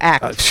going to do?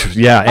 Act?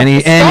 Yeah,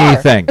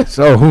 anything.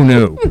 So who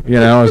knew?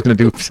 I was going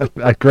to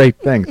do great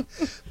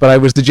things. But I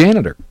was the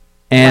janitor,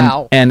 and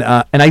Wow. and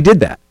I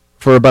did that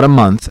for about a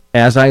month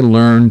as I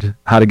learned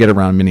how to get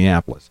around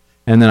Minneapolis.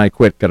 And then I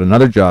quit, got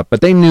another job.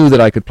 But they knew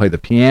that I could play the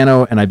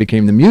piano, and I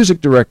became the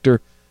music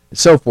director, and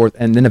so forth,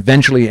 and then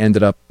eventually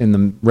ended up in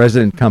the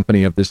resident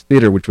company of this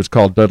theater, which was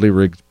called Dudley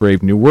Riggs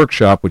Brave New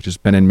Workshop, which has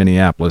been in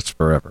Minneapolis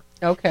forever.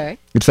 Okay.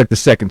 It's like the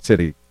second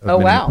city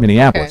of wow.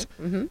 Minneapolis.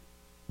 Okay. Mm-hmm.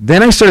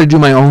 Then I started to do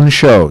my own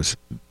shows.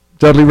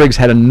 Dudley Riggs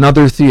had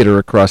another theater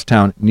across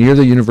town near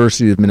the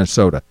University of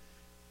Minnesota.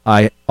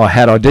 I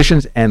had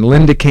auditions, and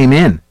Linda came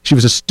in. She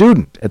was a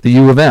student at the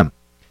U of M.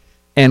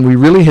 And we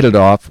really hit it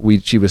off.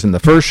 She was in the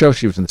first show.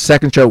 She was in the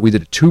second show. We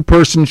did a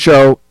 2-person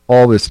show,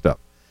 all this stuff.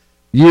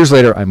 Years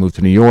later, I moved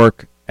to New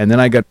York, and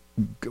then I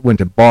went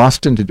to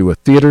Boston to do a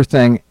theater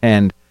thing,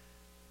 and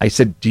I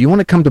said, do you want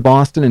to come to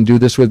Boston and do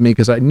this with me?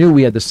 Because I knew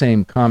we had the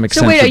same comic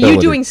sensibility. So wait, are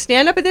you doing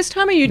stand-up at this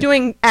time, or are you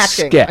doing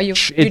acting?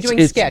 Sketch. You're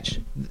doing sketch?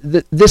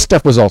 This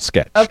stuff was all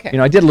sketch. Okay.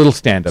 I did a little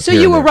stand-up So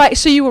here you and were there.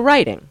 So you were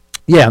writing?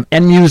 Yeah,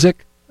 and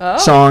music, Oh.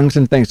 songs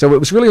and things. So it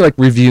was really like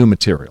review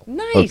material.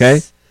 Nice. Okay?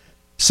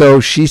 So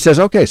she says,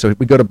 okay, so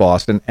we go to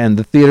Boston, and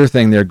the theater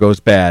thing there goes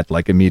bad,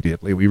 like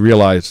immediately. We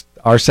realize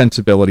our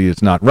sensibility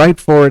is not right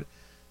for it,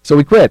 so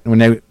we quit.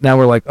 Now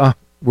we're like, oh,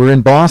 we're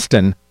in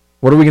Boston.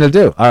 What are we going to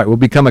do? All right, we'll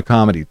become a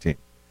comedy team.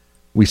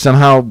 We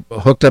somehow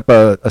hooked up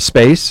a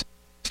space,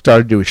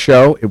 started to do a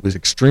show. It was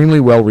extremely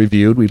well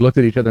reviewed. We looked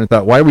at each other and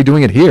thought, why are we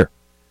doing it here?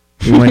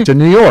 We went to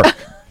New York.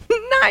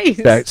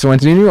 Nice. So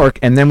went to New York,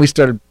 and then we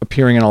started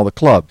appearing in all the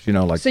clubs,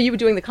 like. So you were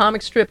doing the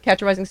comic strip,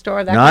 Catch a Rising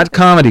Star, that Not kind of thing?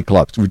 comedy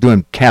clubs. We're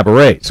doing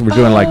cabaret. So we're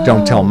doing like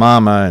Don't Tell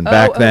Mama, and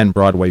back then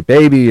Broadway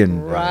Baby,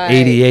 and Right.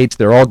 88s.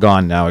 They're all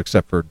gone now,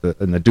 except for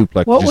in the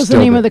duplex. What which is was the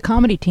still name there. of the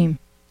comedy team?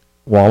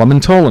 Wallem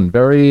and Tolan.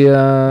 Very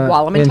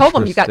Wallem and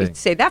Tolan. You got to interesting.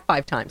 say that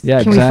 5 times.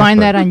 Yeah, Can we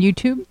find that on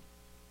YouTube?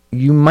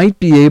 You might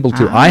be able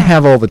to. I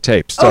have all the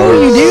tapes, so Oh,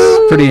 you it's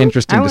do? pretty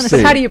interesting to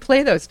see. How do you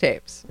play those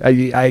tapes?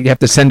 I have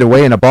to send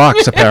away in a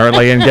box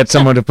apparently and get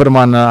someone to put them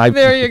on.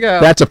 There you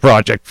go. That's a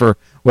project for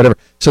whatever.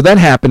 So that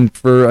happened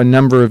for a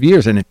number of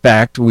years, and in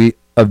fact, we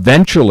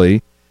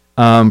eventually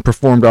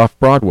performed off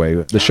Broadway.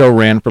 The show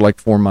ran for like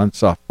 4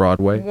 months off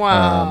Broadway.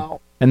 Wow.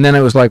 And then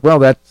it was like, well,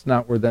 that's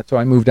not where that. So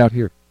I moved out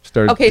here.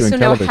 Started Okay, doing so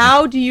television. now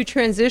how do you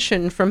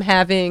transition from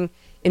having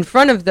in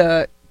front of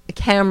the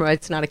camera,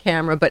 it's not a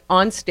camera, but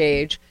on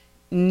stage,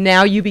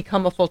 now you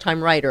become a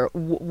full-time writer.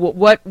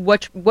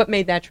 What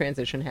made that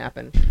transition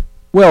happen?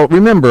 Well,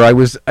 remember, I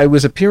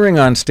was appearing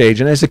on stage,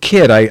 and as a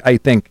kid, I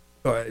think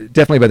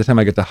definitely by the time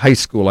I got to high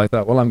school, I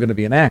thought, well, I'm going to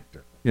be an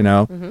actor,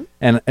 Mm-hmm.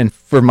 And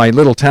for my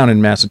little town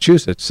in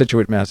Massachusetts,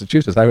 Situate,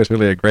 Massachusetts, I was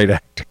really a great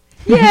actor.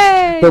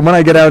 Yay! But when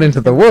I get out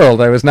into the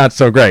world, I was not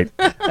so great.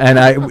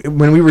 And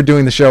when we were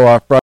doing the show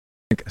off Broadway,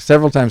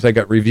 several times I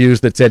got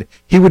reviews that said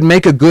he would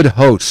make a good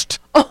host.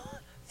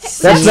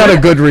 That's not a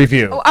good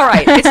review. Oh, all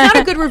right, it's not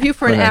a good review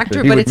for an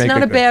actor, He but would it's make not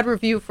a a good- bad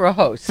review for a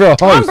host. For a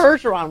Tom host.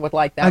 Bergeron would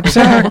like that.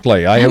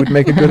 Exactly. I would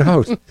make a good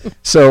host.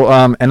 So,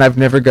 and I've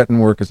never gotten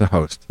work as a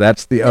host.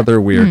 That's the other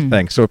weird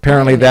thing. So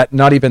apparently that,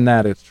 not even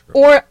that is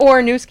true. Or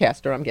a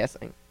newscaster, I'm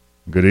guessing.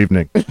 Good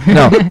evening.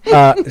 No.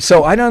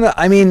 So I don't know.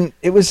 I mean,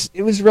 it was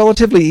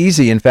relatively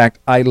easy. In fact,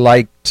 I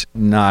liked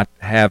not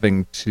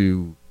having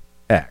to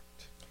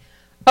act.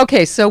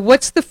 Okay, so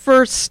what's the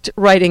first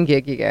writing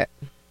gig you get?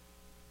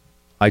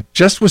 I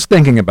just was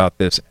thinking about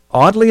this.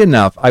 Oddly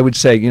enough, I would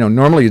say,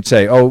 normally you'd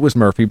say, oh, it was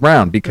Murphy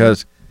Brown,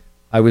 because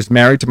I was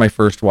married to my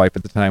first wife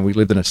at the time. We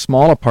lived in a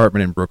small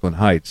apartment in Brooklyn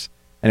Heights,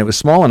 and it was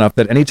small enough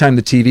that anytime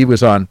the TV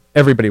was on,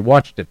 everybody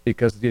watched it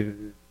because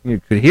you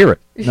could hear it,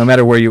 no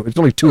matter where you. It's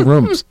only 2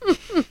 rooms,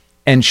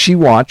 and she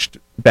watched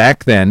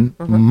back then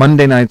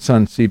Monday nights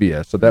on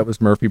CBS. So that was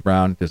Murphy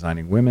Brown,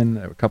 Designing Women,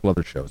 a couple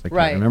other shows I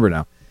can't remember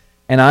now,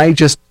 and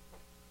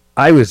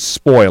I was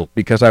spoiled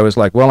because I was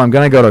like, well, I'm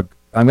going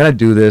to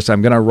do this.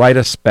 I'm going to write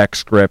a spec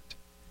script.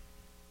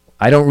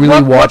 I don't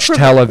really watch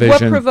television.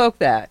 What provoked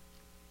that?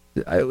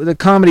 The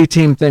comedy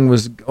team thing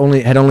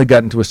had only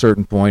gotten to a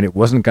certain point. It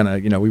wasn't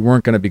gonna, we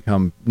weren't gonna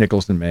become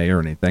Nichols and May or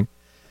anything.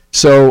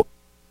 So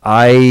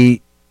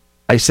I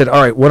said,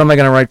 all right, what am I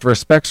gonna write for a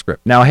spec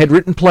script? Now I had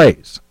written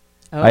plays.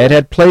 I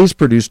had plays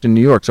produced in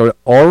New York, so I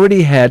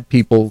already had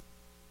people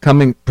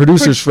coming,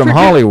 producers from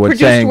Hollywood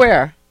produced saying.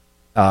 Where?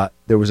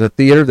 There was a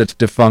theater that's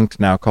defunct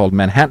now called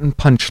Manhattan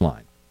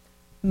Punchline.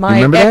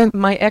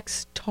 My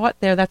ex taught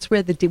there. That's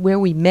where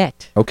we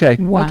met. Okay.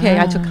 Wow. Okay,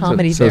 I took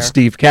comedy so there.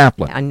 Steve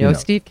Kaplan. I know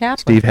Steve Kaplan.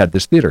 Steve had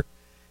this theater.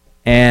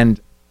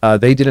 And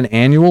they did an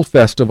annual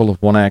festival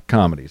of one-act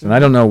comedies. And I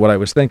don't know what I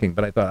was thinking,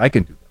 but I thought, I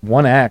can do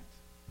one act.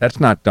 That's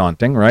not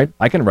daunting, right?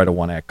 I can write a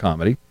one-act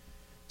comedy.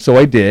 So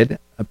I did.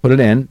 I put it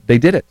in. They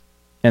did it.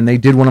 And they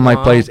did one of my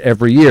plays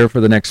every year for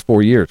the next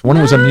 4 years.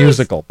 One was a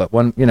musical, but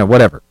one,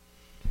 whatever.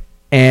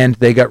 And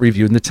they got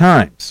reviewed in the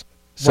Times.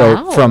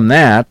 So from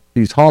that,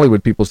 these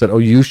Hollywood people said, oh,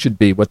 you should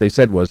be, what they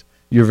said was,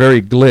 you're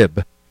very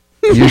glib.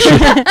 You should.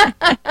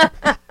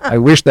 I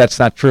wish that's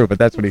not true, but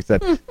that's what he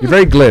said. You're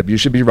very glib. You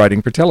should be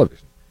writing for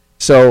television.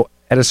 So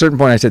at a certain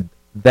point, I said,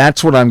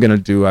 that's what I'm going to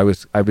do. I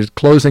was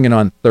closing in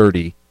on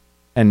 30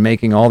 and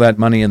making all that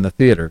money in the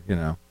theater,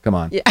 come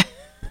on. Yeah.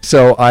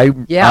 So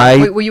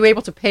Were you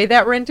able to pay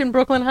that rent in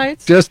Brooklyn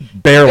Heights? just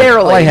barely.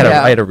 Barely, Well, I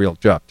yeah. had a real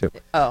job too.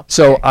 Oh.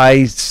 So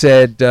I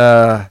said,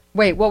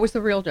 Wait, what was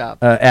the real job?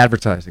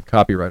 advertising,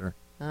 copywriter.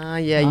 Yeah,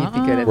 you'd be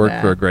good at Worked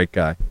that. for a great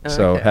guy.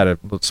 So Okay. had a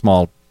little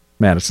small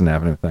Madison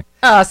Avenue thing.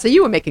 So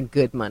you were making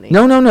good money.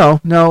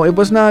 No. It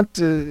was not.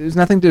 It was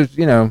nothing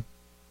to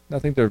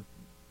nothing to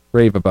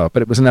rave about.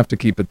 But it was enough to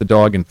keep the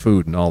dog and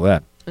food and all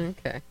that.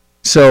 Okay.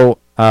 So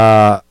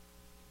I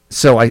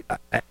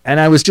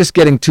was just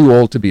getting too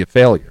old to be a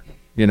failure.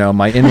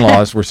 My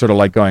in-laws were sort of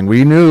like going,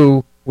 we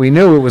knew it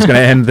was going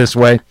to end this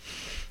way.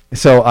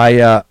 So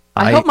I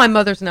hope my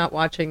mother's not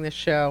watching this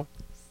show.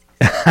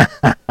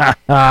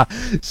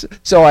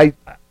 So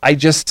I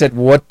just said,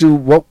 what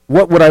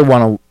would I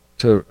want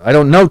to I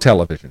don't know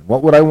television.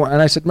 What would I want?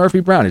 And I said, Murphy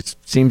Brown. It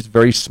seems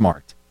very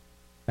smart,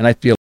 and I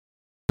feel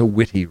a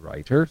witty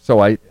writer.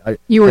 So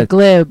You were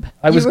glib.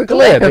 I was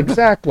glib,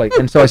 exactly.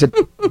 And so I said,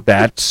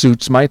 that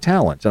suits my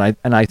talents, and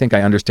I think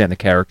I understand the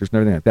characters and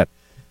everything like that.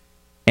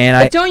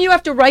 But don't you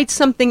have to write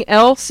something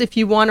else if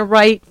you want to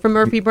write for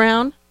Murphy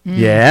Brown?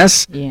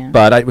 Yes,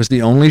 but it was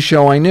the only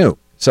show I knew.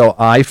 So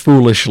I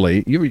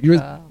foolishly,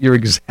 you're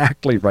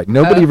exactly right.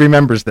 Nobody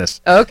remembers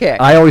this. Okay.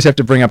 I always have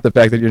to bring up the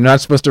fact that you're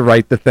not supposed to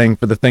write the thing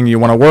for the thing you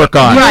want to work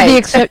on.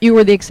 You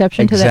were the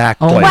exception to that.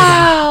 Exactly. Oh,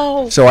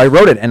 wow. So I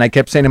wrote it, and I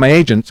kept saying to my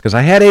agents, because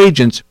I had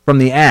agents from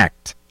the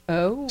act.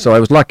 Oh. So I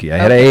was lucky. I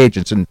had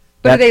agents, and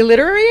But are they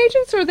literary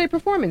agents or are they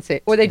performance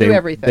agents? Or they do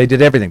everything? They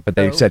did everything, but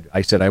I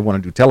said I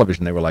want to do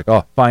television. They were like,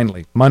 oh,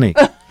 finally, money.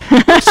 so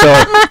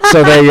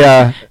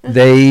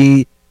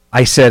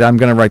I said, I'm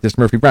going to write this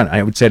Murphy Brown.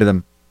 I would say to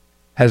them,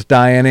 has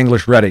Diane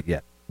English read it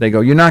yet? They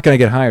go, you're not going to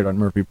get hired on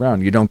Murphy Brown.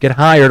 You don't get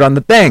hired on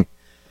the thing.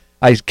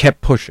 I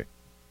kept pushing.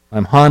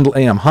 I'm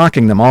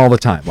honking them all the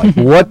time. Like,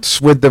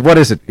 what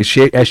is it?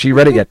 Has she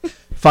read it yet?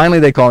 Finally,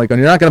 they call me, going,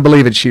 you're not going to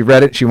believe it. She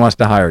read it. She wants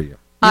to hire you.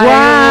 I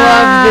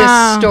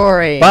love this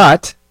story.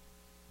 But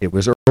it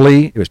was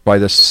early. It was probably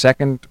the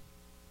second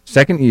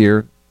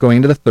year, going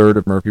into the third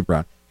of Murphy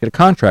Brown. He had a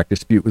contract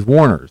dispute with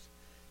Warner's.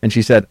 And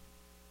she said,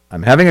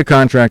 I'm having a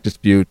contract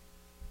dispute.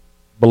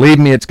 Believe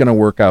me, it's going to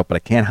work out, but I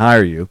can't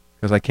hire you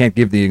because I cannot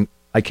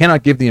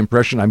give the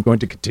impression I'm going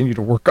to continue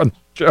to work on the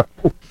show.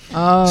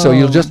 Oh. So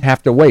you'll just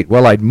have to wait.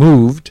 Well, I'd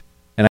moved,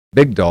 and I had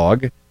a big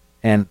dog,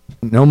 and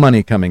no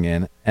money coming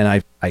in,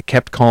 and I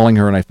kept calling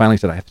her, and I finally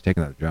said, I have to take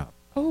another job.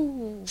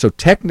 Oh. So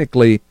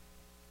technically,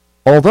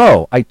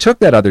 although I took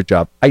that other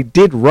job, I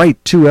did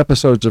write 2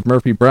 episodes of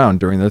Murphy Brown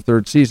during the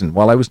 3rd season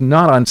while I was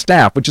not on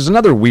staff, which is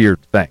another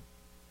weird thing.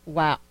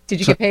 Wow.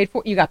 Did you get paid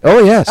for it? You got paid. Oh,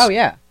 yes. Oh,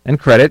 yeah. And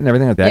credit and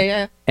everything like that.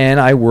 Yeah. And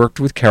I worked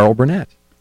with Carol Burnett.